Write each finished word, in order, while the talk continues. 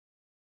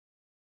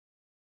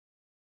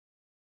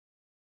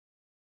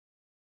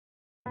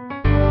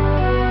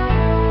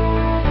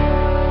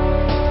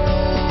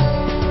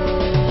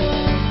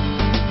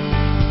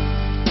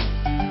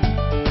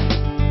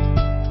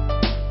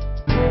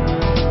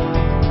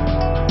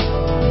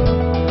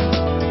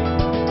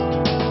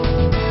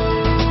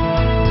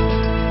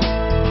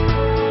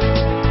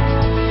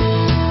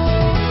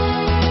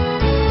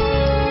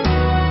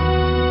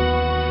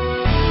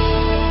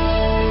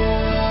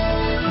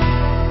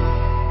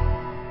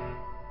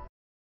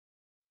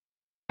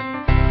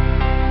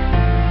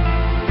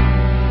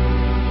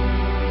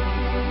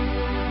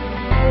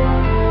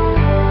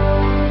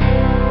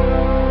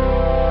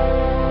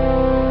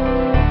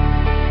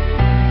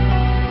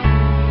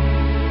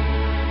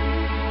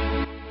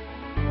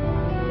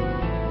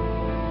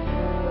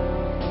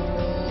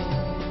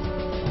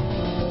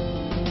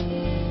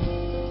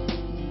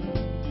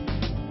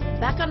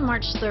on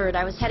March 3rd,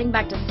 I was heading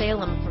back to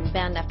Salem from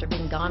Bend after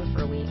being gone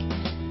for a week.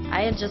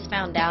 I had just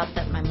found out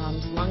that my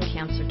mom's lung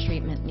cancer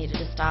treatment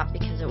needed to stop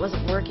because it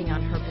wasn't working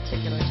on her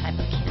particular type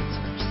of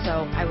cancer.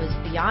 So I was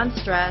beyond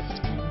stressed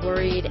and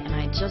worried, and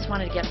I just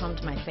wanted to get home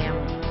to my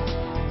family.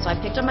 So I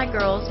picked up my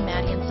girls,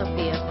 Maddie and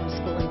Sophia, from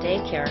school and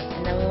daycare,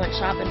 and then we went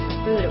shopping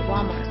for food at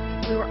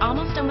Walmart. We were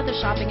almost done with the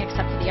shopping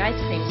except for the ice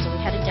cream, so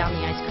we headed down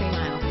the ice cream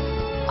aisle.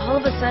 All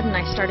of a sudden,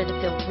 I started to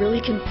feel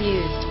really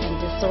confused and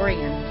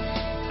disoriented.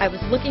 I was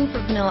looking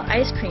for vanilla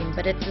ice cream,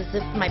 but it's as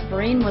if my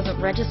brain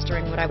wasn't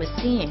registering what I was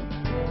seeing.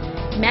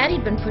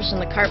 Maddie'd been pushing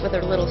the cart with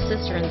her little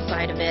sister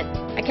inside of it.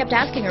 I kept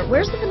asking her,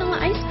 "Where's the vanilla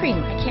ice cream?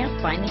 I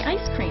can't find the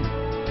ice cream."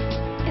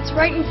 It's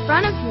right in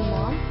front of you,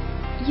 Mom.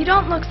 You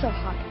don't look so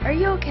hot. Are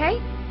you okay?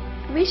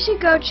 We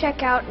should go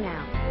check out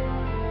now.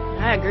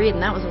 I agreed,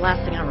 and that was the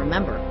last thing I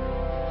remember.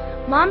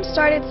 Mom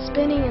started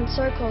spinning in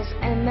circles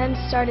and then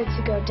started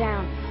to go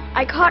down.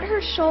 I caught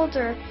her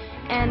shoulder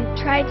and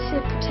tried to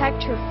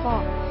protect her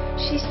fall.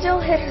 She still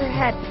hit her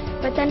head,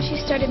 but then she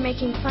started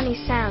making funny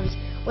sounds,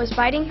 was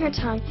biting her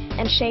tongue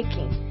and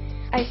shaking.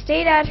 I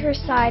stayed at her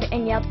side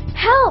and yelled,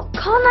 "Help!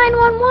 Call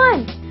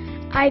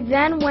 911!" I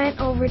then went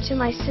over to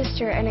my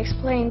sister and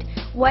explained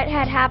what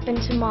had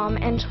happened to Mom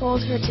and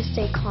told her to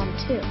stay calm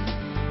too.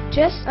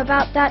 Just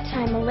about that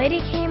time, a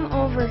lady came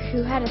over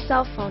who had a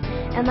cell phone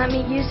and let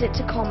me use it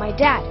to call my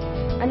dad.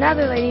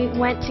 Another lady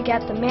went to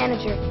get the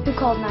manager, who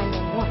called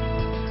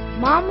 911.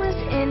 Mom was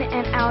in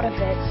and out of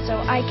it, so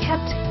I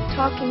kept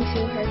talking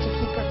to her to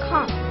keep her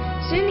calm.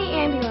 Soon the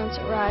ambulance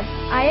arrived.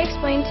 I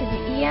explained to the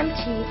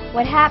EMT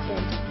what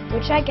happened,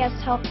 which I guess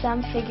helped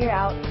them figure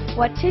out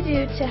what to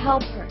do to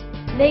help her.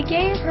 They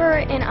gave her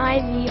an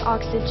IV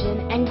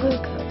oxygen and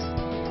glucose.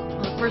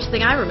 Well, the first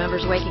thing I remember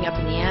is waking up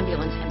in the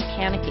ambulance and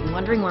panicking,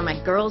 wondering where my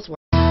girls were.